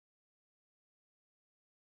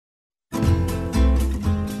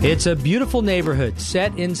It's a beautiful neighborhood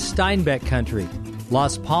set in Steinbeck country,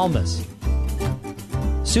 Las Palmas.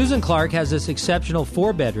 Susan Clark has this exceptional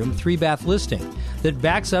 4-bedroom, 3-bath listing that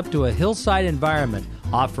backs up to a hillside environment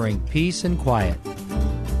offering peace and quiet.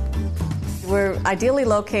 We're ideally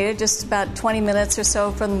located just about 20 minutes or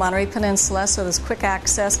so from the Monterey Peninsula, so there's quick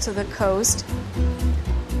access to the coast.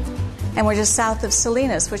 And we're just south of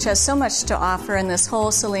Salinas, which has so much to offer in this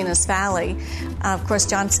whole Salinas Valley. Of course,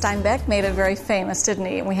 John Steinbeck made it very famous, didn't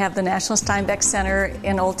he? And we have the National Steinbeck Center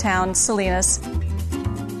in Old Town Salinas.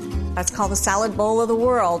 It's called the Salad Bowl of the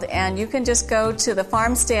World, and you can just go to the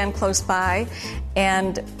farm stand close by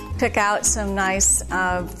and pick out some nice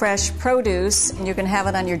fresh produce, and you can have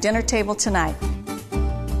it on your dinner table tonight.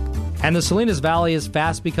 And the Salinas Valley is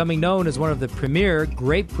fast becoming known as one of the premier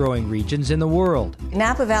grape-growing regions in the world.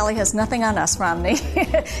 Napa Valley has nothing on us, Romney. You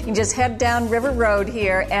can just head down River Road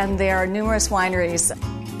here, and there are numerous wineries.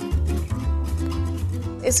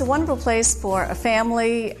 It's a wonderful place for a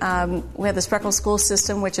family. We have the Spreckle School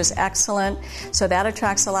System, which is excellent, so that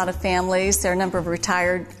attracts a lot of families. There are a number of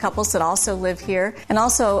retired couples that also live here, and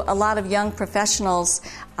also a lot of young professionals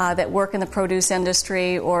that work in the produce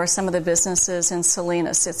industry or some of the businesses in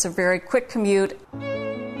Salinas. It's a very quick commute.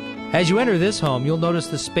 As you enter this home, you'll notice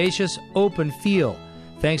the spacious, open feel,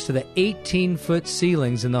 thanks to the 18-foot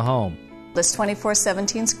ceilings in the home. It's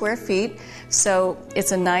 2,417 square feet, so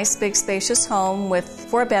it's a nice, big, spacious home with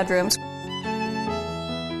 4 bedrooms.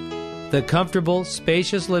 The comfortable,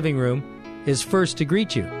 spacious living room is first to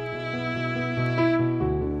greet you.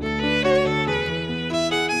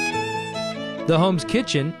 The home's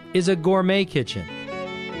kitchen is a gourmet kitchen.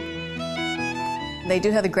 They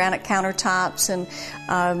do have the granite countertops and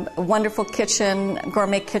a wonderful kitchen,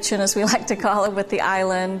 gourmet kitchen as we like to call it, with the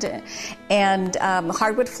island, and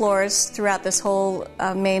hardwood floors throughout this whole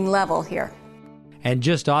main level here. And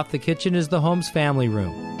just off the kitchen is the home's family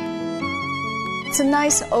room. It's a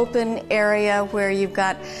nice open area where you've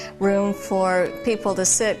got room for people to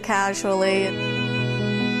sit casually.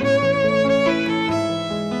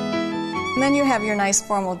 And then you have your nice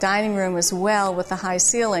formal dining room as well with the high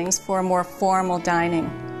ceilings for more formal dining.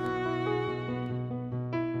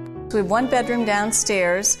 We have 1 bedroom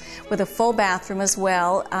downstairs with a full bathroom as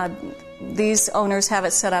well. These owners have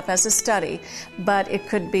it set up as a study, but it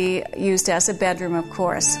could be used as a bedroom, of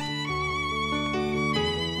course.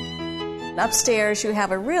 Upstairs you have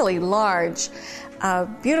a really large,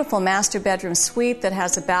 beautiful master bedroom suite that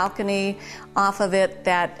has a balcony off of it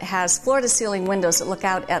that has floor-to-ceiling windows that look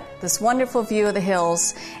out at this wonderful view of the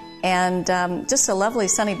hills, and just a lovely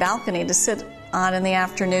sunny balcony to sit on in the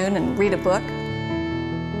afternoon and read a book.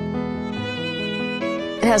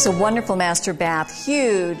 It has a wonderful master bath,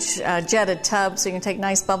 huge jetted tub so you can take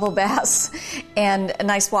nice bubble baths, and a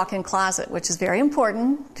nice walk-in closet, which is very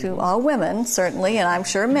important to all women, certainly, and I'm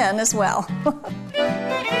sure men as well.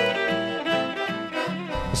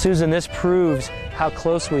 Susan, this proves how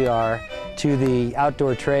close we are to the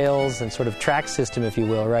outdoor trails and sort of track system, if you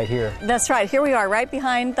will, right here. That's right. Here we are right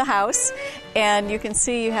behind the house, and you can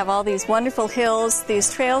see you have all these wonderful hills.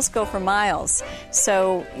 These trails go for miles,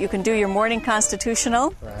 so you can do your morning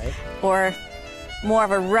constitutional, right, or more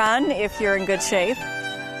of a run if you're in good shape.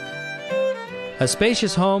 A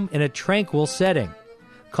spacious home in a tranquil setting.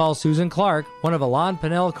 Call Susan Clark, one of Alain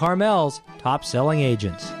Pinel Carmel's top-selling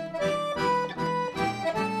agents.